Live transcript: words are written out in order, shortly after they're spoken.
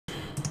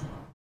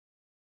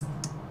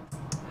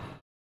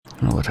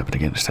don't know what happened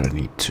again, is that I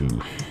need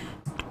to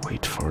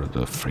wait for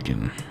the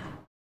friggin'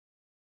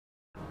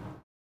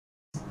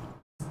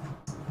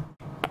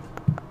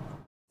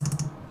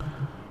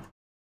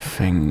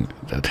 thing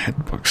that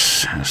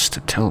Hitbox has to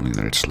tell me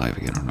that it's live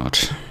again or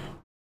not.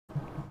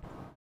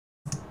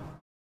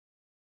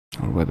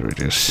 Or whether it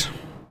is.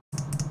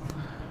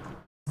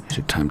 Is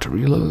it time to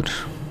reload?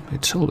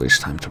 It's always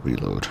time to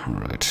reload.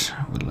 Alright,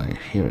 will I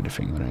hear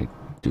anything when I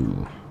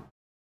do?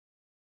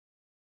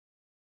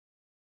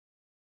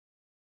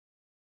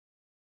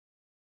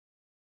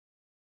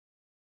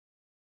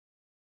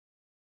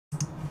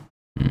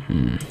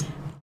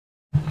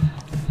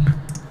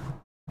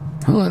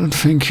 Well, I don't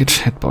think it's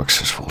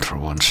Hitbox's fault for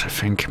once. I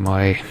think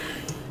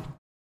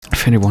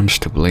if anyone's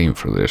to blame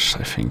for this,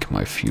 I think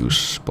my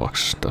fuse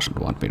box doesn't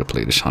want me to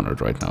play Dishonored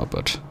right now,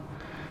 but...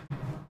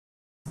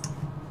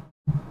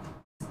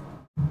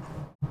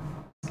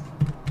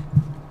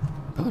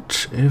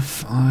 But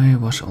if I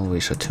was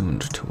always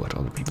attuned to what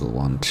other people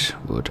want,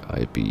 would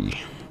I be...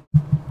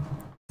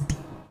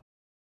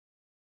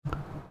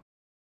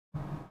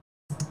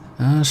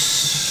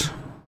 as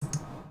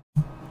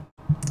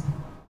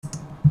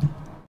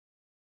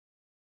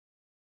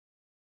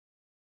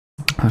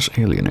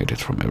alienated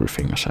from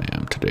everything as I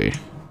am today.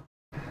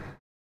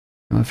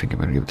 I think I'm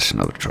gonna give this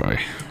another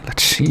try.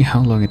 Let's see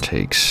how long it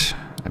takes.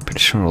 I'm pretty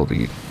sure all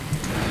the,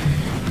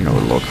 you know,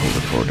 local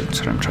recordings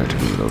that I'm trying to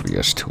do with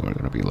OBS2 are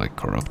gonna be like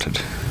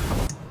corrupted.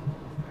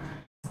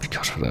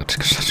 Because of that,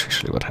 because that's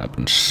usually what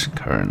happens.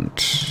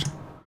 Current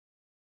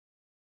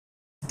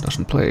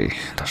doesn't play,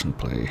 doesn't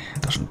play,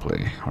 doesn't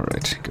play.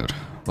 Alright, good.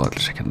 Well, at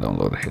least I can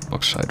download the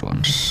Hitbox side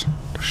ones.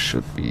 There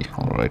should be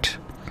alright.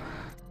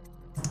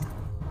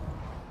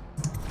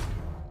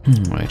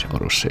 Right,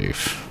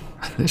 autosave.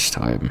 This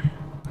time,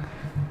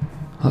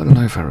 I don't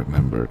know if I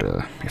remembered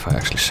if I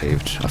actually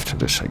saved after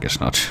this. I guess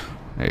not.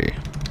 Hey.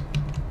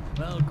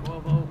 Well,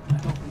 Corvo, I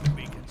hope we can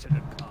be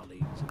considered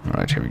colleagues.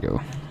 Alright, here we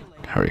go.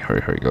 Hurry, hurry,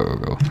 hurry, go, go,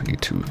 go. I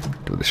need to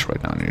do this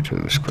right now. I need to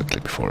do this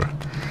quickly before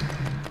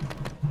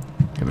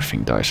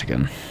everything dies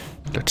again.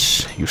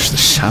 Let's use the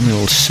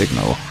Samuel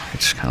signal.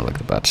 It's kind of like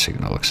the bat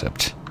signal,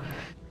 except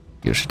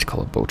use it to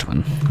call a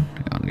boatman.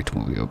 I need to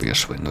move the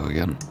OBS window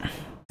again.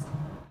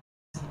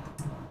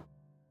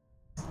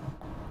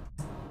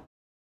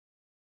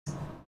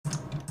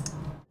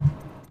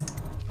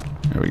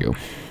 There we go.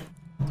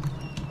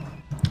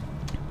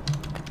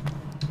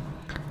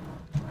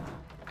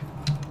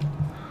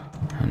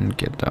 And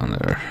get down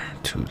there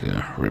to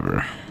the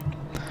river.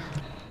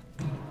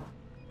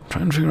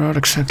 Try and figure out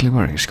exactly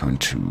where he's going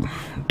to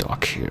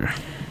dock here.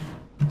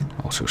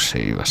 Also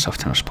save as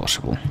often as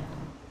possible.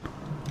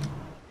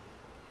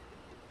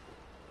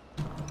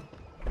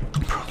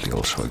 Probably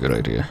also a good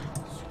idea.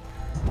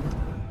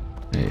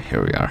 Hey,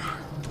 here we are.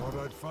 Thought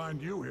I'd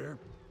find you here.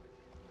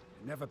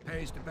 It never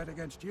pays to bet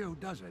against you,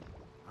 does it?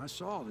 I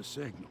saw the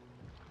signal.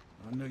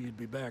 I knew you'd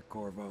be back,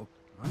 Corvo.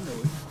 I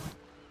knew it.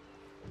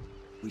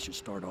 We should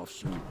start off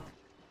soon.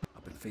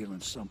 I've been feeling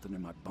something in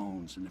my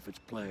bones, and if it's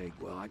plague,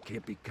 well, I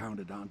can't be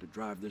counted on to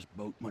drive this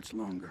boat much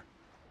longer.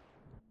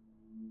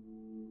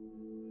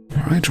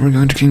 Alright, we're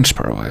going to King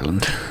Sparrow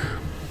Island.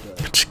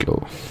 Let's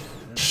go.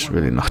 It's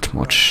really not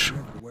much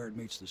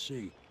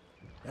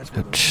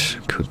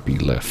that could be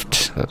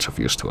left that's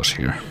obvious to us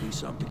here.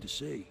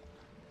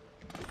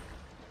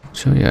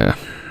 So yeah,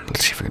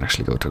 let's see if we can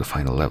actually go to the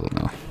final level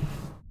now.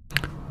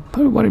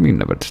 But what do you mean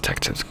never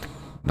detected?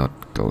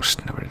 Not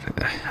ghost, never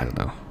detected. I don't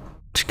know.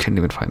 You can't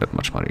even find that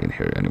much money in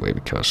here anyway,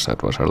 because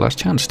that was our last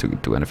chance to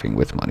do anything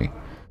with money.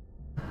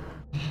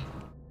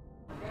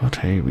 But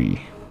hey,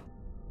 we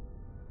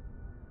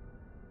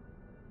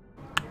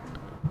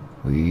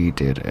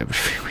did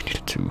everything we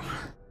needed to.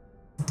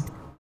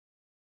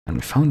 And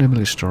we found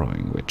Emily's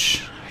drawing,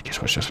 which I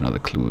guess was just another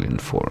clue in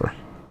for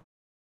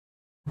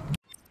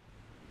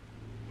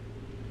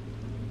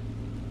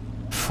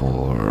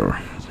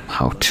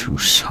how to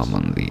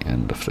summon the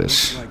end of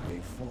this. Like they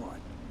fought.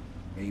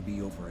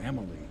 Maybe over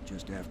Emily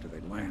just after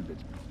they landed.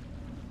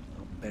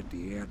 I'll bet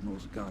the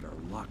Admiral's got her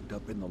locked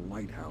up in the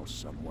lighthouse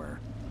somewhere.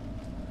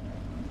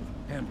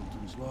 If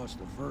Pendleton's lost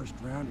the first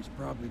round, he's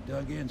probably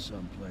dug in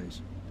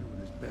someplace, doing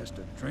his best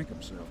to drink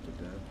himself to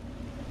death.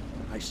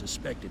 I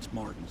suspect it's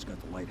Martin's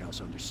got the lighthouse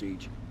under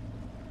siege.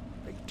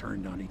 They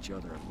turned on each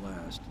other at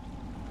last.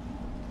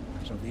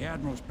 So the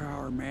Admiral's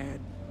power mad,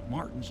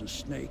 Martin's a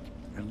snake,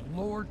 and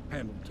Lord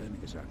Pendleton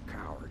is a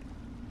coward.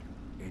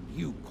 And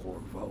you,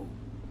 Corvo,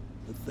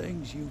 the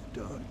things you've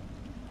done,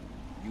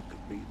 you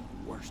could be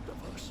the worst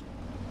of us.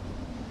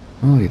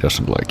 Well, he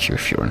doesn't like you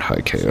if you're in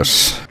high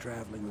chaos.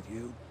 Traveling with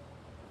you.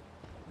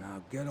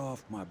 Now get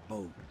off my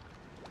boat.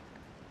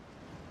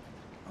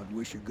 I'd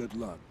wish you good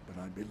luck,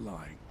 but I'd be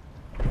lying.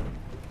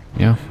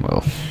 Yeah,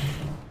 well.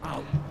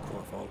 Out,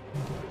 Corvo.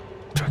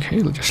 It's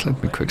okay, just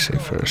let me quick say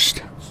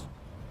first.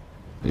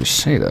 You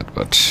say that,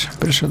 but I'm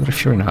pretty sure that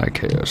if you're in high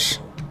chaos.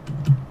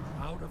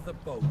 Out of the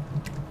boat.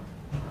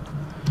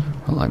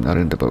 Well, I'm not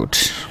in the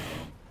boat.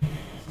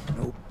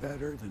 No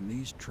better than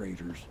these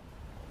traitors.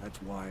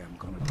 That's why I'm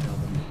gonna tell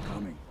them you're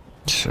coming.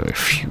 So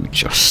if you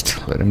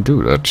just let him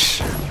do that,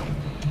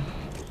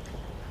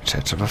 it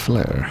sets up a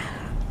flare.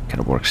 Kind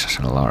of works as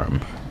an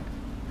alarm.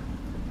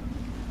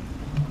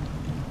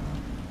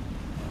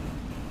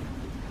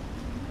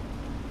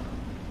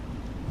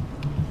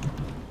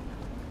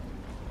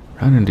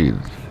 And indeed,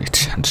 it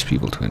sends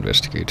people to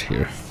investigate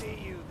here.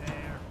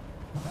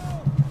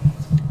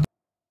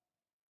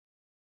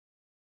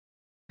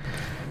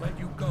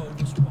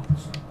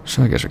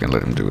 So I guess we can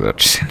let him do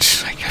that,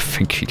 since I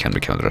think he can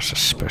be counted as a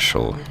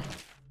special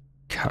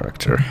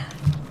character.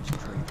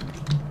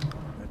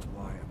 That's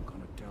why I'm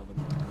gonna tell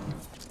them.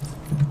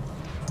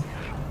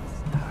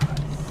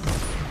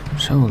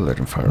 So we'll let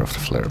him fire off the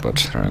flare,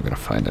 but they're not gonna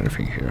find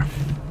anything here.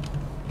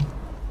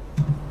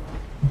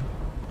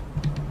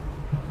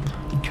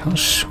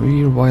 Because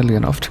we're wily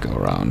enough to go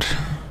around.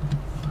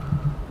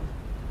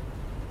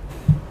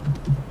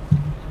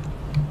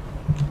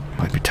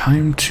 Might be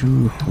time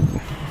to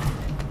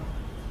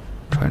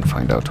try and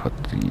find out what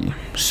the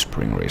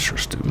spring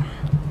racers do.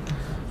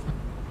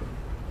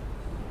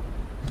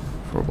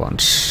 For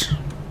once.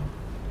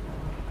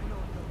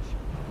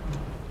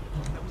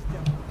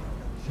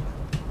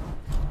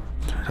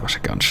 That was a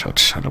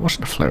gunshot. That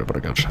wasn't a flare, but a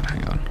gunshot.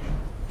 Hang on.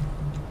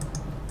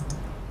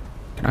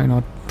 Can I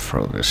not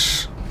throw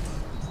this?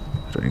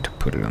 I don't need to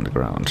put it on the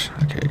ground.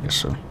 Okay, I guess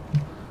so.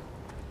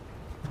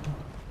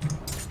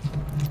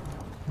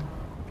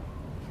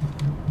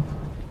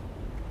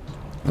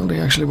 Will they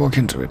actually walk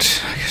into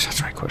it? I guess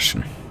that's my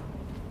question.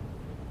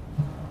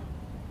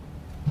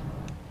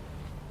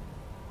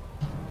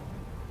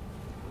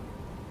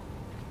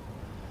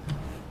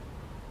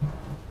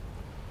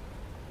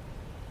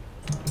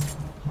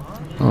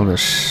 Well,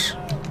 this...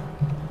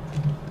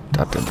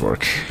 that didn't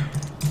work.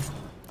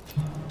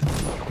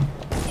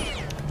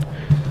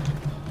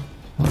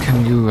 Well,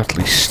 can you at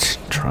least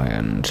try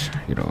and,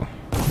 you know...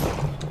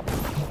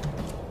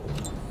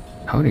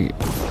 How many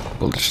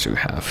bullets do you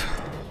have?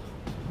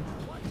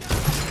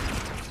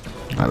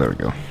 Ah, there we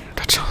go.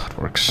 That's how it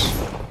works.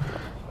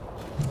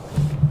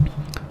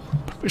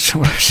 Based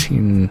on what I've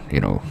seen, you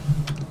know,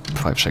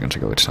 5 seconds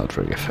ago, it's not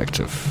very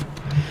effective.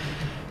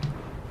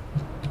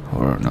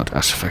 Or not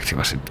as effective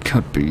as it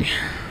could be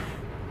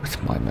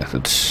with my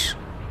methods.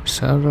 Is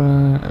that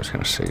I was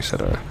gonna say, is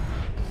that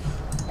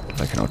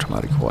like an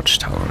automatic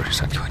watchtower? Is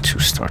that going to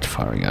start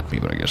firing at me?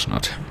 But I guess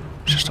not.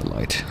 It's just a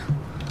light.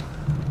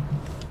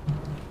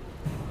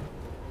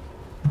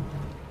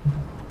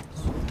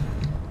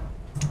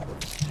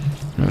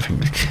 I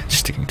think like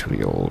sticking to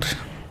the old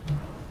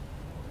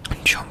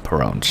jump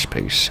around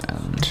space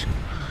and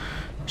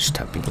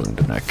stab people in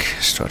the neck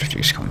strategy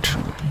is going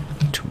to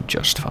do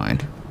just fine.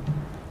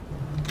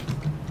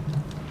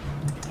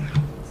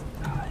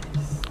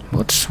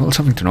 Well,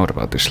 something to note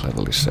about this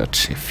level is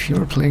that if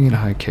you're playing in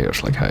high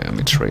chaos like I am,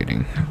 it's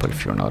raining, but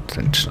if you're not,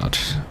 then it's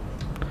not.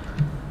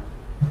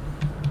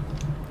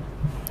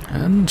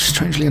 And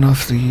strangely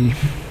enough, the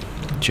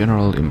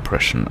general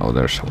impression, oh,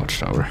 there's a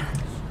watchtower,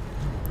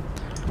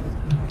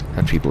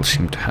 that people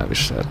seem to have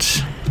is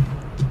that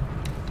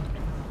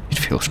it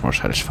feels more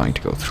satisfying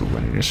to go through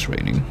when it is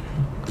raining.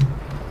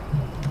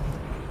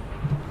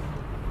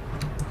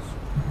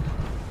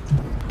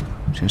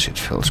 Since it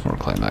feels more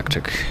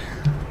climactic.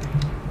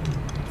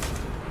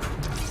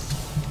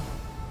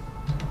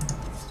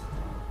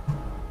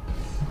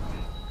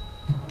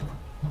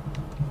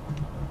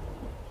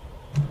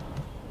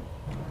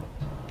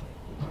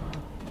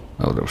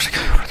 Oh, there was a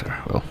guy over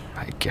there. Well,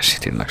 I guess he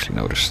didn't actually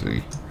notice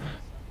the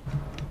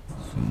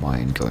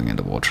mine going in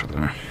the water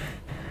there.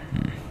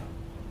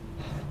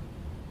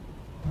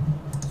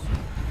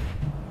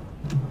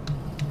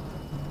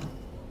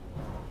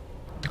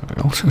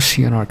 I also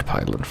see an art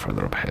pylon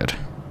further up ahead.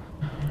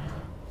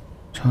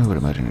 So I would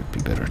imagine it'd be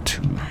better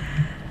to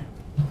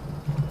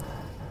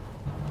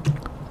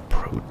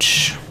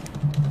approach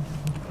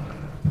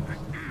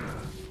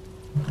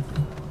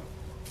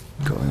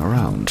going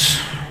around.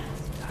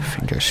 I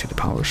think I see the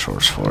power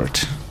source for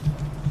it.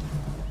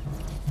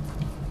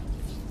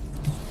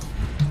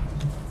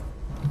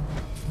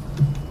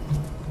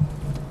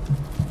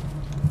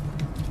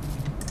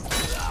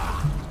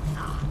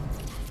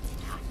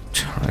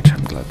 Alright,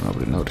 I'm glad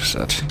nobody noticed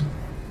that.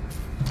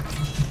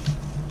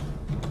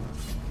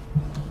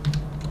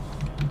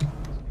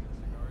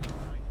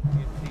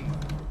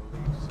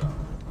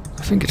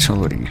 I think it's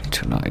already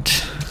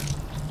tonight.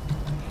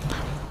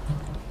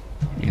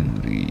 In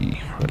the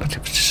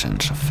relative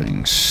sense of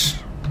things.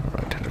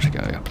 Alright, there's a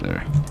guy up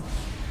there.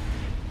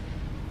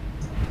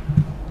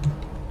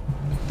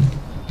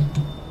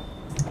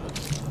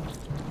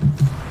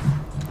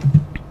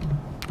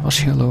 Was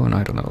he alone?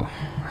 I don't know.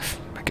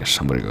 I guess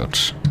somebody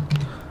got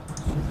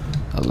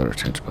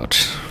alerted,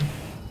 but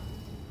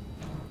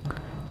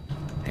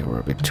they were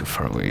a bit too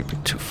far away, a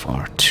bit too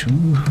far,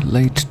 too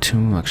late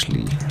to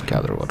actually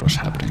gather what was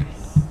happening.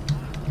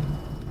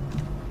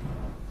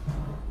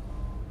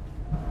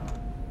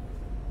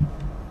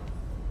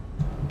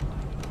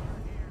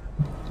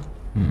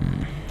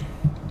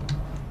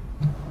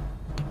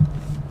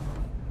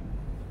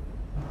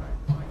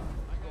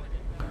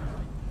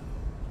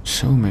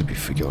 So maybe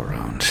if we go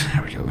around,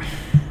 there we go.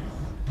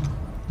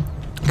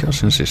 Because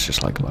since this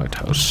is like a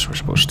lighthouse, we're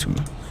supposed to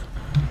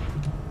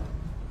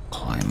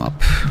climb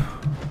up.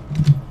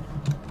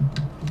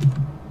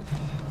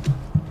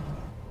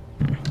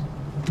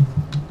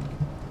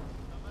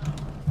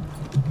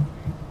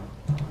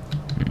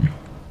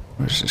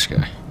 Where's this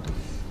guy?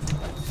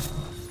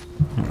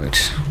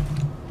 Alright.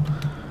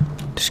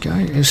 This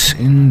guy is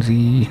in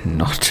the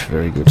not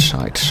very good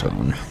sight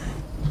zone.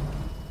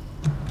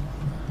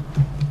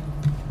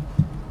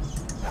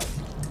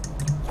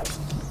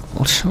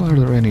 Also, are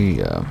there any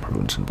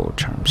runes and board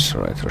charms?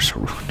 Alright, there's a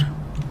rune.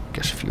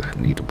 Guess if you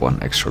need one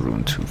extra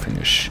rune to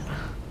finish.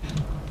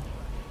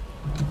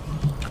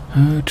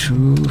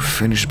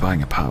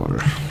 Buying a power.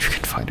 You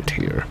can find it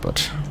here,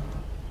 but...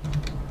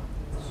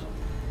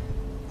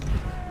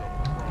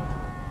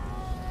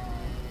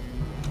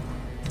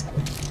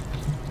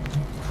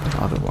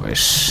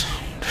 otherwise,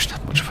 there's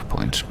not much of a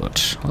point,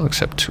 but... well,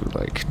 except to,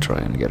 like, try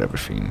and get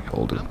everything,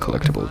 all the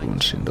collectible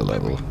runes in the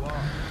level.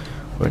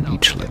 Or in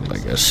each level, I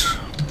guess.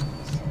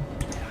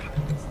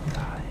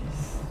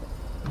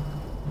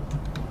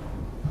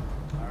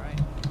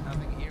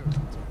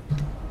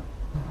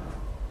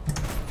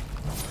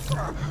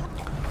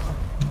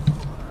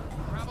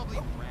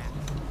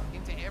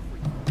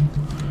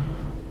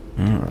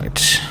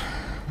 Alright.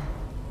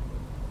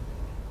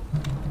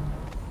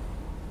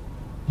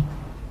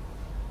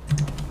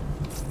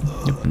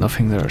 Yep,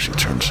 nothing there as it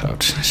turns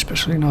out.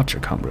 Especially not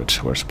your comrades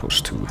who are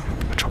supposed to be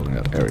patrolling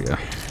that area.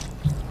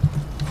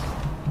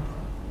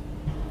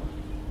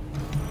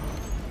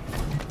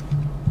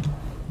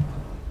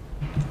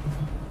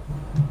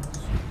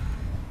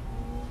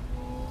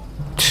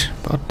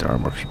 But there are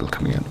more people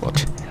coming in,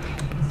 what?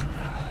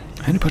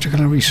 Any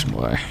particular reason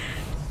why?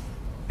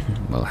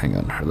 Well, hang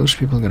on. Are those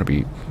people gonna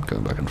be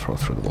going back and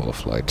forth through the wall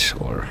of light,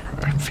 or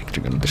I think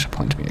they're gonna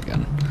disappoint me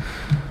again?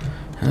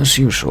 As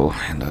usual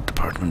in that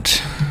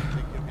department.